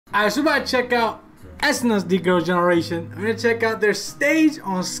Alright, so we're about to check out SNSD Girl Generation. I'm gonna check out their stage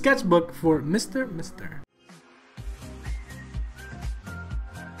on Sketchbook for Mr. Mister.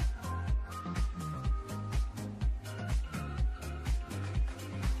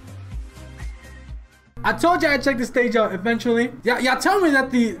 I told you I'd check the stage out eventually. Y'all tell me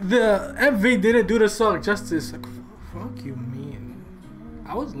that the MV didn't do the song justice. Like, fuck you mean?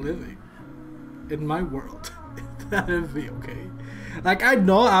 I was living in my world. That MV, okay? Like, I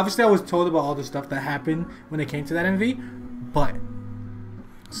know, obviously I was told about all the stuff that happened when it came to that MV, but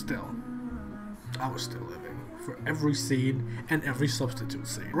still, I was still living for every scene and every substitute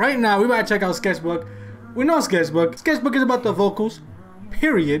scene. Right now, we might check out Sketchbook. We know Sketchbook. Sketchbook is about the vocals,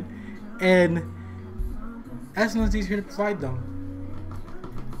 period, and SNSD is here to provide them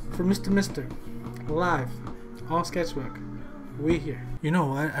for Mr. Mister, live on Sketchbook. We here. You know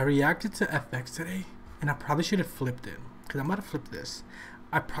what? I reacted to FX today, and I probably should have flipped it. Because I'm about to flip this.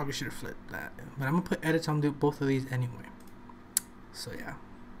 I probably should have flipped that. But I'm going to put edits on both of these anyway. So yeah.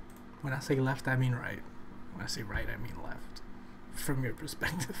 When I say left, I mean right. When I say right, I mean left. From your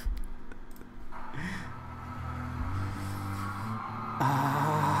perspective.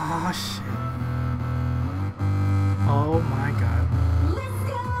 Ah, shit. Oh my god.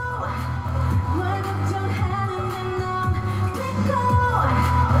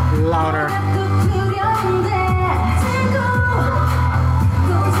 Louder.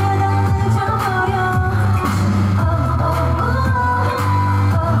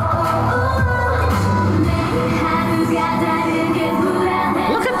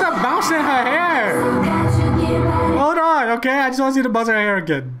 Okay, I just want to see the buzz in her hair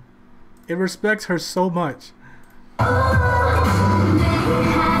again. It respects her so much. Look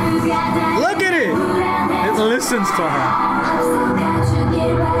at it! It listens to her.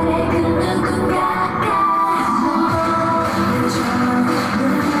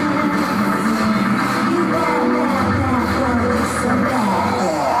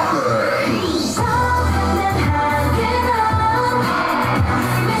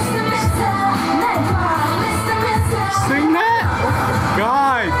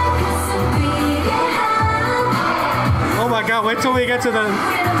 God, wait till we get to the...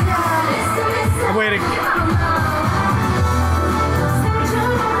 I'm waiting.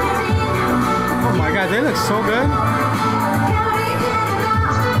 Oh my god, they look so good.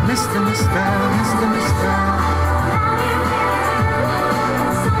 Mr. Mister, Mr. Mister.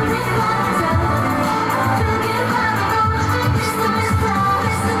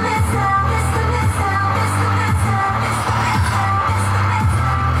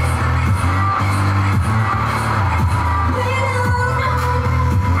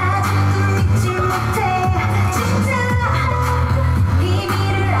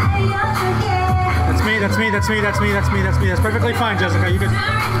 That's perfectly fine, Jessica. You can.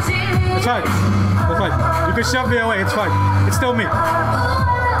 It's fine. It's fine. You can shove me away. It's fine. It's still me.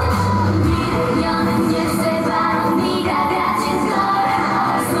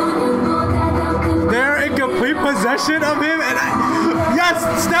 They're in complete possession of him, and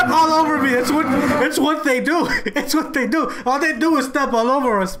yes, step all over me. It's what they do. It's what they do. All they do is step all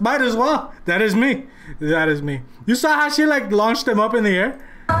over us. Might as well. That is me. That is me. You saw how she like launched him up in the air?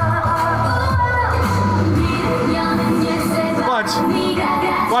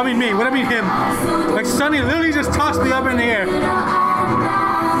 Well, I mean me. What I mean him. Like Sonny literally just tossed me up in the air.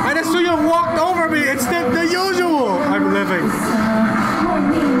 And as soon as you walked over me, it's the usual. I'm living.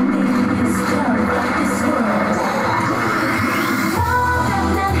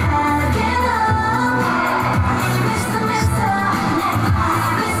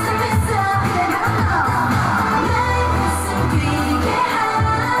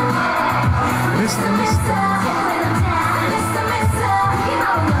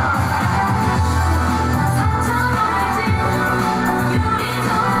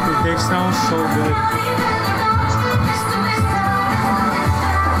 Sounds so good.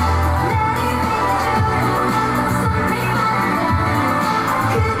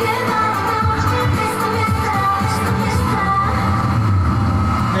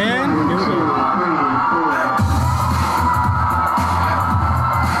 And here we go.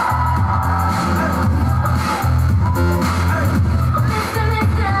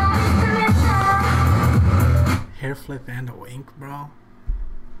 Hair flip and a wink, bro.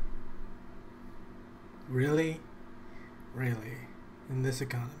 Really? Really? In this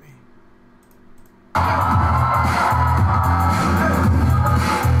economy?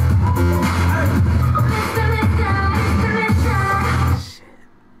 Shit.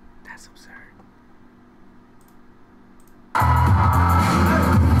 That's absurd.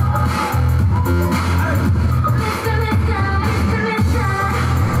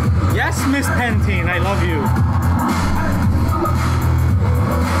 Miss Pantene, I love you.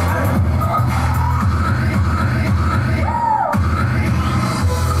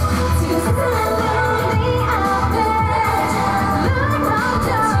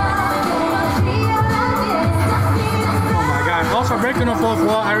 Oh my god. Also, breaking the fourth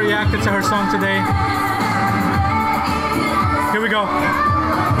wall, I reacted to her song today. Here we go.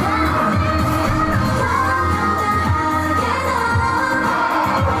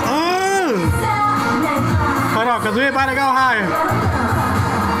 Hold on, because we about to go higher.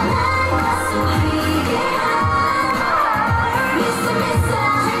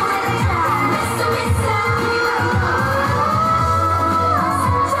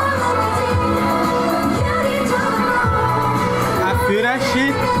 I feel that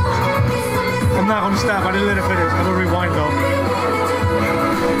shit. I'm not going to stop. I didn't let it finish. I'm going to rewind though.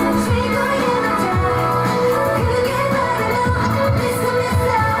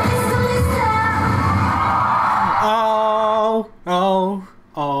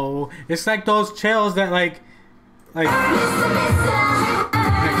 Oh, it's like those chills that like you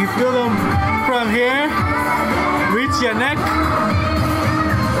feel them from here, reach your neck.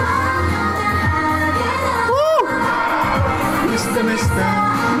 Woo! Mister.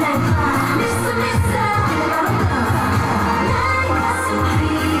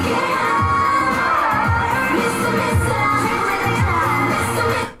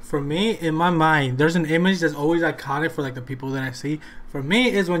 For me, in my mind, there's an image that's always iconic for like the people that I see. For me,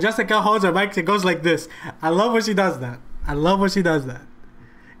 is when Jessica holds her mic, it goes like this. I love when she does that. I love when she does that.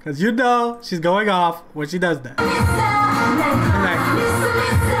 Because you know she's going off when she does that. That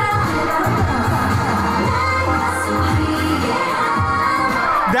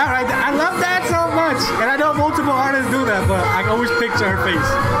right there, I love that so much. And I know multiple artists do that, but I can always picture her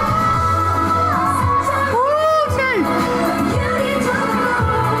face.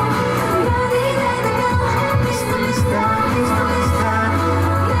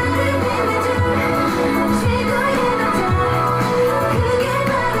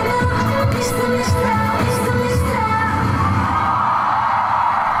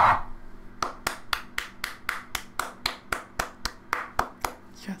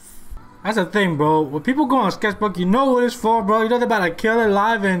 That's the thing, bro. When people go on Sketchbook, you know what it's for, bro. You know they're about to kill it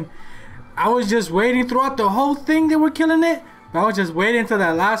live, and I was just waiting throughout the whole thing. They were killing it, but I was just waiting until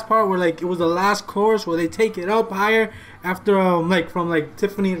that last part where like it was the last chorus where they take it up higher after from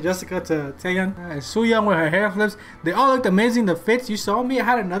Tiffany and Jessica to Taeyeon and Sooyoung with her hair flips. They all looked amazing. The fits, you saw me. I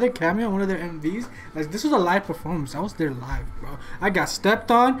had another cameo on one of their MVs. Like this was a live performance. I was there live, bro. I got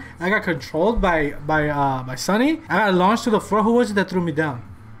stepped on. I got controlled by Sunny. I got launched to the floor. Who was it that threw me down?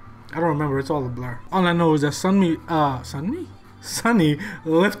 I don't remember, it's all a blur. All I know is that Sunny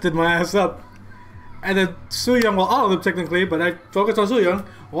lifted my ass up. And then Sooyoung, well all of them technically, but I focused on Sooyoung,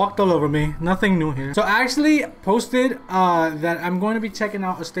 walked all over me. Nothing new here. So I actually posted that I'm going to be checking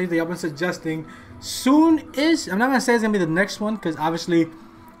out a stage that y'all been suggesting soon-ish. I'm not going to say it's going to be the next one, because obviously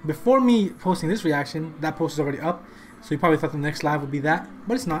before me posting this reaction, that post is already up. So you probably thought the next live would be that,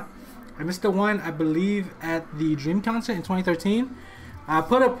 but it's not. I missed the one, I believe, at the Dream concert in 2013. I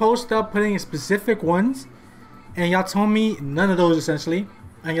put a post up putting specific ones, and y'all told me none of those essentially,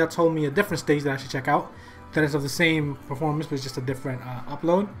 and y'all told me a different stage that I should check out that is of the same performance but just a different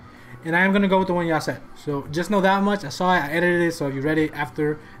upload, and I am gonna go with the one y'all said. So just know that much. I saw it, I edited it, so if you read it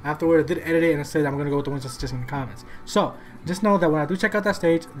afterward, I did edit it and I said I'm gonna go with the ones that's just in the comments. So just know that when I do check out that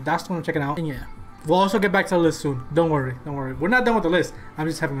stage, that's the one I'm checking out, and yeah. We'll also get back to the list soon. Don't worry. We're not done with the list. I'm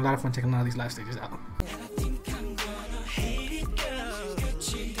just having a lot of fun checking all these live stages out.